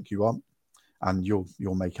spec of link you want, and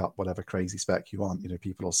you'll make up whatever crazy spec you want.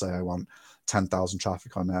 People will say, I want 10,000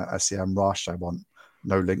 traffic on SEMrush, I want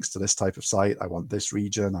no links to this type of site, I want this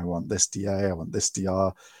region, I want this DA, I want this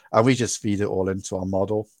DR, and we just feed it all into our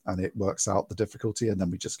model, and it works out the difficulty, and then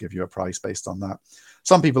we just give you a price based on that.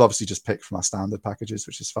 Some people obviously just pick from our standard packages,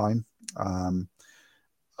 which is fine,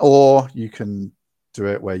 or you can do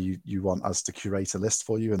it where you want us to curate a list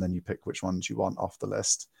for you, and then you pick which ones you want off the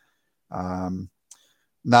list.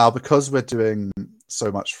 Now, because we're doing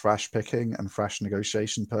so much fresh picking and fresh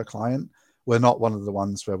negotiation per client, we're not one of the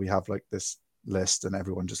ones where we have like this list and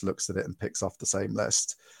everyone just looks at it and picks off the same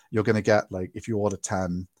list. You're going to get, like, if you order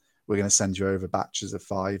 10, we're going to send you over batches of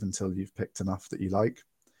 5 until you've picked enough that you like.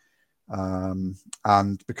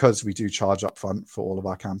 And because we do charge up front for all of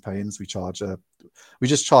our campaigns, we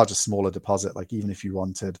just charge a smaller deposit. Like, even if you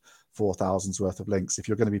wanted 4,000's worth of links, if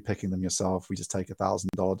you're going to be picking them yourself, we just take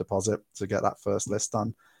 $1,000 deposit to get that first list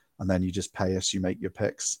done, and then you just pay us, you make your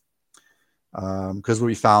picks. Because what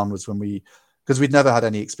we found was because we'd never had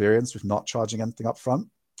any experience with not charging anything up front,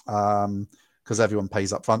 because everyone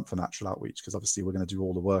pays up front for natural outreach, because obviously we're going to do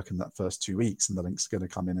all the work in that first 2 weeks, and the links are going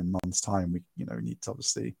to come in months' time. We need to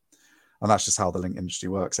obviously, and that's just how the link industry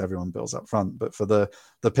works. Everyone bills up front. But for the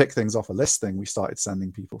pick things off a list thing, we started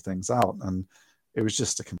sending people things out, and it was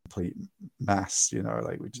just a complete mess.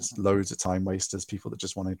 Like, we just loads of time wasters, people that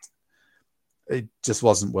just wanted, it just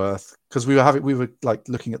wasn't worth, because we were like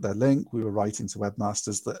looking at their link, we were writing to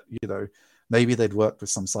webmasters that, maybe they'd worked with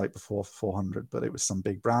some site before for 400, but it was some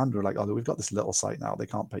big brand. We're like, oh, we've got this little site now, they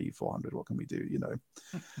can't pay you 400. What can we do?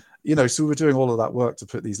 So we were doing all of that work to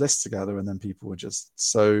put these lists together, and then people were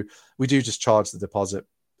so we do just charge the deposit,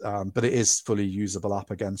 but it is fully usable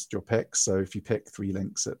up against your pick. So if you pick 3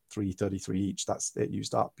 links at $3.33 each, that's it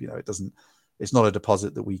used up. It's not a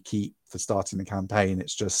deposit that we keep for starting the campaign.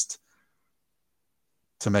 It's just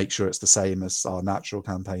to make sure it's the same as our natural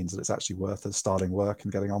campaigns, that it's actually worth us starting work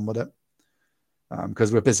and getting on with it.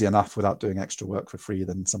 Because we're busy enough without doing extra work for free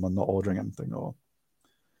than someone not ordering anything.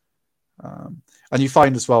 And you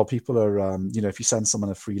find as well, people are, if you send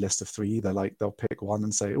someone a free list of 3, they'll pick one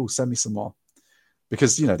and say, oh, send me some more.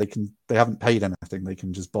 Because, they haven't paid anything. They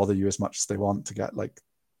can just bother you as much as they want to get, like,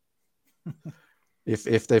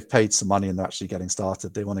 if they've paid some money and they're actually getting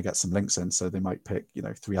started, they want to get some links in. So they might pick,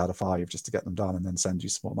 3 out of 5 just to get them done, and then send you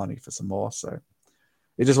some more money for some more. So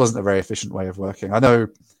it just wasn't a very efficient way of working. I know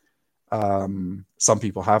some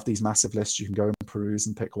people have these massive lists. You can go and peruse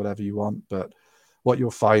and pick whatever you want, but what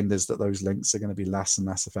you'll find is that those links are going to be less and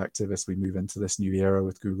less effective as we move into this new era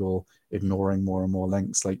with Google ignoring more and more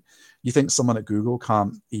links. Like, you think someone at Google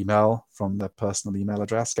can't email from their personal email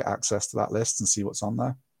address, get access to that list and see what's on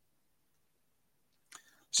there?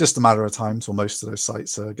 It's just a matter of time till most of those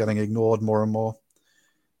sites are getting ignored more and more.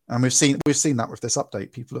 And we've seen that with this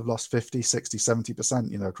update. People have lost 50, 60,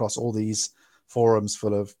 70%, across all these forums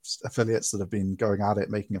full of affiliates that have been going at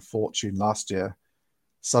it, making a fortune last year.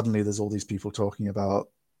 Suddenly there's all these people talking about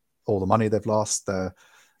all the money they've lost.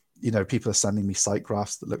 People are sending me site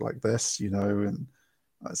graphs that look like this, and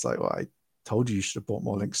it's like, well, I told you should have bought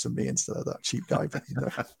more links from me instead of that cheap guy. But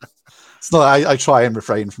it's not, I try and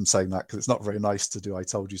refrain from saying that, because it's not very nice to do I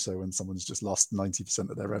told you so when someone's just lost 90%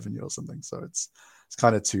 of their revenue or something. So it's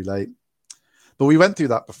kind of too late. But we went through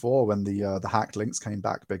that before when the hacked links came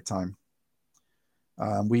back big time.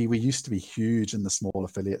 We used to be huge in the small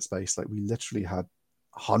affiliate space. Like, we literally had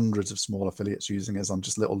hundreds of small affiliates using us on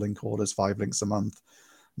just little link orders, 5 links a month,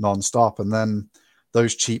 non-stop. And then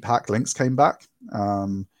those cheap hack links came back.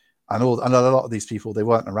 And a lot of these people, they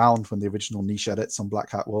weren't around when the original niche edits on Black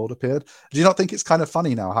Hat World appeared. Do you not think it's kind of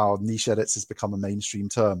funny now how niche edits has become a mainstream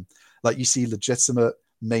term? Like, you see legitimate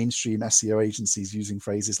mainstream SEO agencies using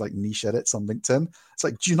phrases like niche edits on LinkedIn. It's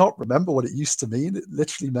like, do you not remember what it used to mean? It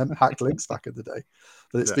literally meant hacked links back in the day.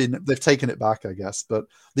 But they've taken it back, I guess. But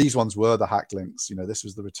these ones were the hacked links. This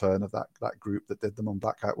was the return of that group that did them on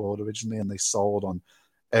Black Hat World originally, and they sold on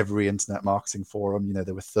every internet marketing forum.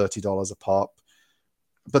 They were $30 a pop.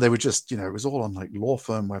 But they were just, it was all on like law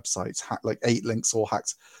firm websites, like 8 links all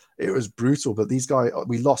hacked. It was brutal. But these guys,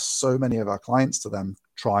 we lost so many of our clients to them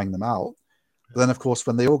trying them out. But then, of course,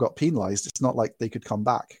 when they all got penalized, it's not like they could come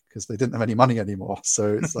back because they didn't have any money anymore.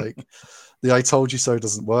 So it's like the I told you so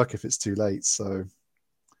doesn't work if it's too late. So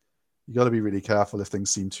you got to be really careful if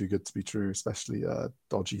things seem too good to be true, especially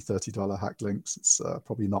dodgy $30 hacked links. It's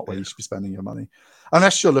probably not where you should be spending your money.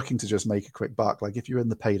 Unless you're looking to just make a quick buck. Like if you're in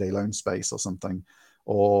the payday loan space or something,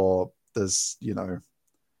 or there's,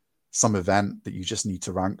 some event that you just need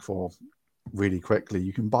to rank for really quickly,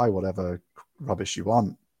 you can buy whatever rubbish you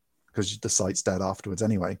want because the site's dead afterwards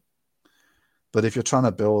anyway. But if you're trying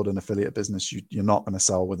to build an affiliate business, you're not going to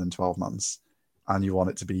sell within 12 months and you want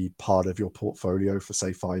it to be part of your portfolio for,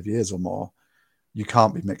 say, 5 years or more, you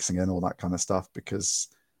can't be mixing in all that kind of stuff because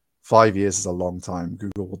 5 years is a long time.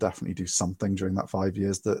 Google will definitely do something during that 5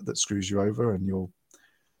 years that screws you over, and you'll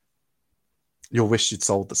wish you'd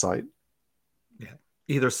sold the site. Yeah.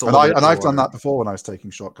 Either sold and I've done that before when I was taking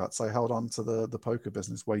shortcuts. I held on to the poker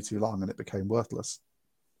business way too long and it became worthless.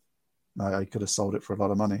 I could have sold it for a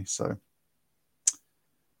lot of money. So,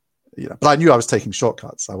 but I knew I was taking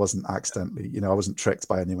shortcuts. I wasn't accidentally, I wasn't tricked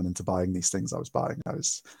by anyone into buying these things I was buying. I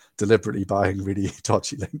was deliberately buying really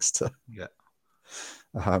dodgy links to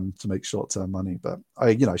make short-term money. But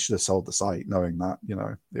I should have sold the site knowing that,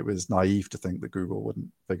 it was naive to think that Google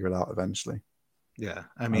wouldn't figure it out eventually. Yeah.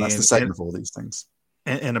 And that's the same with all these things.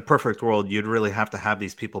 In a perfect world, you'd really have to have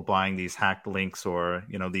these people buying these hacked links or,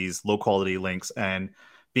 these low quality links and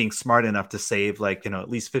being smart enough to save at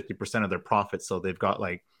least 50% of their profits. So they've got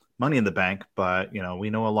like money in the bank. But, we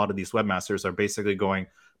know a lot of these webmasters are basically going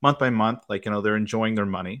month by month, they're enjoying their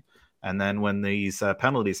money. And then when these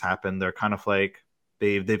penalties happen, they're kind of like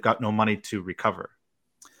they've got no money to recover.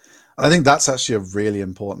 I think that's actually a really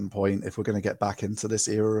important point if we're going to get back into this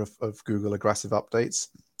era of Google aggressive updates.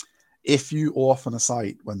 If you orphan a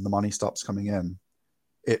site when the money stops coming in,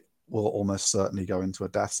 it will almost certainly go into a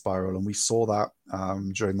death spiral. And we saw that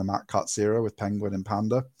during the Matt Cutts era with Penguin and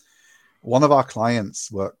Panda. One of our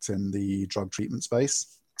clients worked in the drug treatment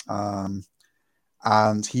space, and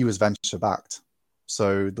he was venture backed.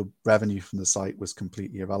 So the revenue from the site was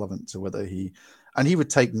completely irrelevant to whether he would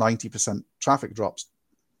take 90% traffic drops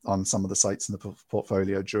on some of the sites in the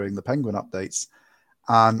portfolio during the Penguin updates.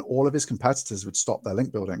 And all of his competitors would stop their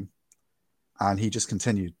link building. And he just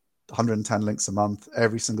continued 110 links a month,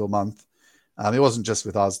 every single month. It wasn't just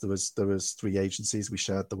with us. There was 3 agencies. We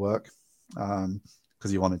shared the work because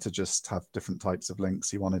he wanted to just have different types of links.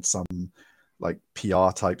 He wanted some like PR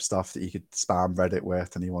type stuff that he could spam Reddit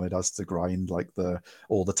with. And he wanted us to grind like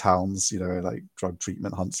all the towns, like drug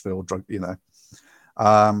treatment, Huntsville,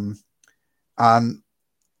 and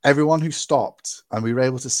everyone who stopped, and we were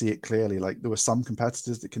able to see it clearly, like there were some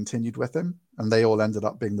competitors that continued with him and they all ended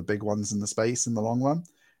up being the big ones in the space in the long run.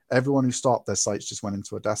 Everyone who stopped, their sites just went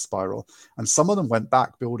into a death spiral. And some of them went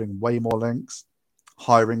back building way more links,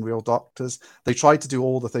 hiring real doctors. They tried to do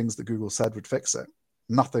all the things that Google said would fix it.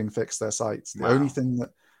 Nothing fixed their sites. The only thing that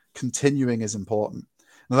continuing is important.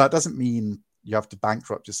 Now, that doesn't mean you have to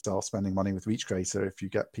bankrupt yourself spending money with Reach Creator if you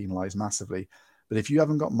get penalized massively. But if you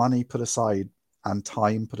haven't got money put aside and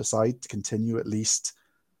time put aside to continue at least,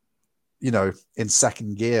 in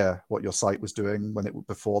second gear what your site was doing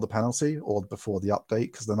before the penalty or before the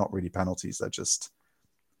update, because they're not really penalties, they're just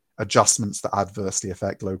adjustments that adversely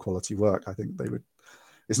affect low quality work. I think they would.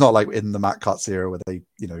 It's not like in the Matt Cutts era where they,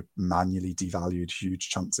 manually devalued huge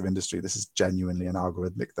chunks of industry. This is genuinely an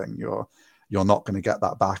algorithmic thing. You're not going to get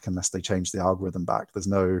that back unless they change the algorithm back. There's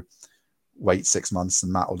no wait 6 months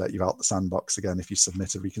and Matt will let you out the sandbox again if you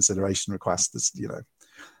submit a reconsideration request.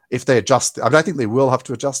 If they adjust it, I think they will have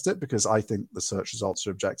to adjust it because I think the search results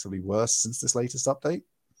are objectively worse since this latest update.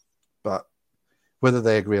 But whether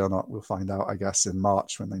they agree or not, we'll find out, I guess, in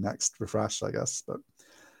March when they next refresh, I guess. But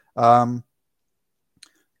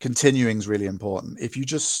continuing is really important. If you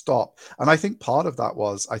just stop, and I think part of that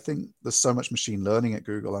was, I think there's so much machine learning at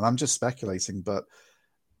Google, and I'm just speculating, but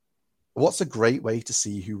what's a great way to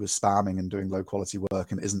see who was spamming and doing low quality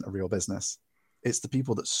work and isn't a real business? It's the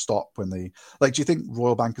people that stop when they, do you think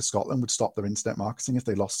Royal Bank of Scotland would stop their internet marketing if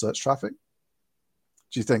they lost search traffic?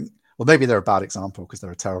 Do you think, well, maybe they're a bad example because they're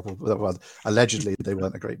a terrible, well, allegedly they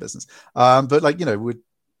weren't a great business. But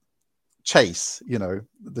Chase,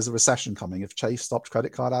 there's a recession coming. If Chase stopped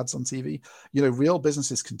credit card ads on TV, real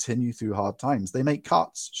businesses continue through hard times. They make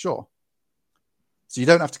cuts, sure. So you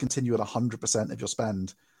don't have to continue at 100% of your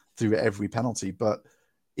spend through every penalty. But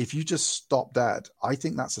if you just stop dead, I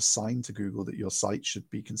think that's a sign to Google that your site should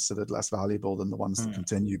be considered less valuable than the ones that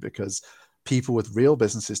continue, because people with real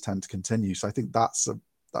businesses tend to continue. So I think that's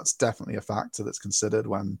definitely a factor that's considered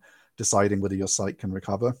when deciding whether your site can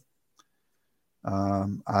recover.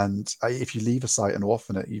 And if you leave a site and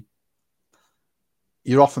orphan it,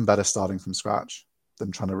 you're often better starting from scratch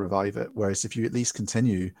than trying to revive it. Whereas if you at least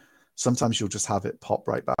continue, sometimes you'll just have it pop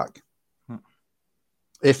right back.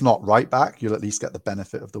 If not right back, you'll at least get the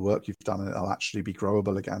benefit of the work you've done, and it'll actually be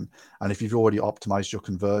growable again. And if you've already optimized your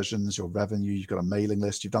conversions, your revenue, you've got a mailing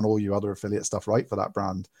list, you've done all your other affiliate stuff right for that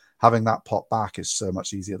brand, having that pop back is so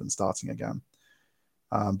much easier than starting again.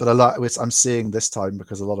 But I'm seeing this time,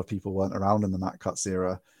 because a lot of people weren't around in the Matt Cutts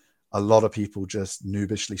era, a lot of people just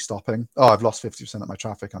noobishly stopping. Oh, I've lost 50% of my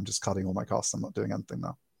traffic. I'm just cutting all my costs. I'm not doing anything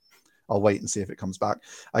now. I'll wait and see if it comes back.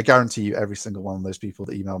 I guarantee you every single one of those people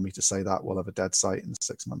that email me to say that will have a dead site in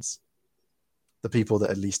 6 months. The people that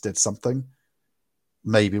at least did something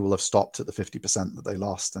maybe will have stopped at the 50% that they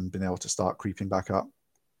lost and been able to start creeping back up.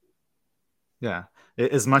 Yeah.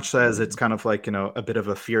 As much as it's kind of like, a bit of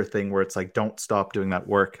a fear thing where it's like, don't stop doing that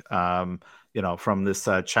work. From this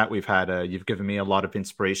chat we've had, you've given me a lot of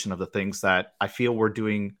inspiration of the things that I feel we're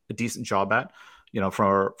doing a decent job at,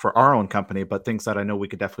 for our own company, but things that I know we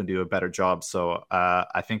could definitely do a better job. So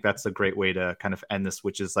I think that's a great way to kind of end this,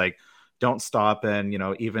 which is like, don't stop. And,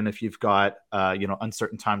 even if you've got,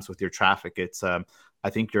 uncertain times with your traffic, it's, I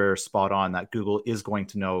think you're spot on that Google is going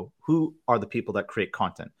to know who are the people that create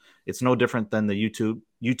content. It's no different than the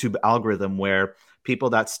YouTube algorithm, where people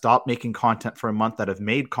that stop making content for a month that have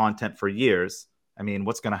made content for years, I mean,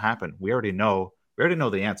 what's going to happen? We already know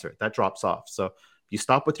the answer. That drops off. So if you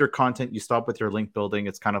stop with your content, you stop with your link building,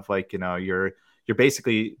 it's kind of like, you're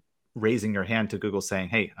basically raising your hand to Google saying,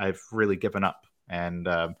 hey, I've really given up. And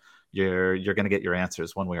you're going to get your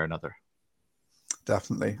answers one way or another.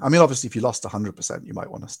 Definitely. I mean, obviously, if you lost 100%, you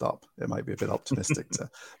might want to stop. It might be a bit optimistic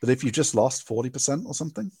but if you just lost 40% or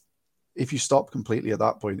something, if you stop completely at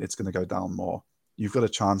that point, it's going to go down more. You've got a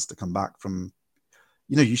chance to come back from,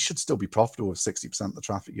 you should still be profitable with 60% of the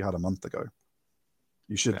traffic you had a month ago.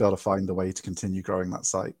 You should be able to find a way to continue growing that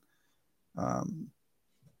site.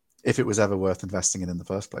 If it was ever worth investing in the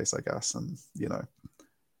first place, I guess. And,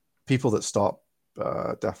 people that stop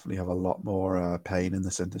definitely have a lot more pain in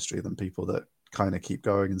this industry than people that kind of keep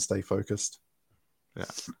going and stay focused. Yeah.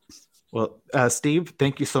 Well, Steve,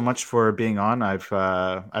 thank you so much for being on. I've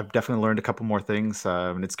definitely learned a couple more things,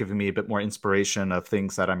 and it's given me a bit more inspiration of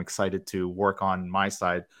things that I'm excited to work on my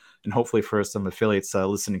side. And hopefully for some affiliates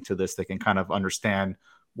listening to this, they can kind of understand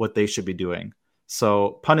what they should be doing.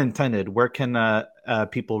 So, pun intended, where can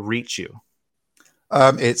people reach you?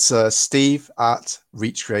 It's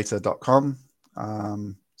steve@reachcreator.com.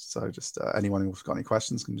 So just anyone who's got any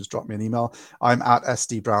questions can just drop me an email. I'm at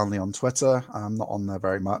SD Brownlie on Twitter. I'm not on there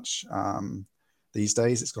very much these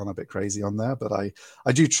days. It's gone a bit crazy on there, but I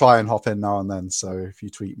do try and hop in now and then. So if you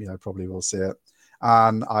tweet me, I probably will see it.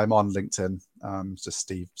 And I'm on LinkedIn. Just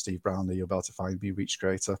Steve Brownlie. You'll be able to find me, Reach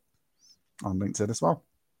Creator, on LinkedIn as well.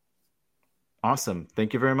 Awesome.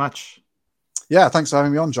 Thank you very much. Yeah, thanks for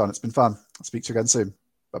having me on, John. It's been fun. I'll speak to you again soon.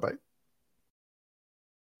 Bye-bye.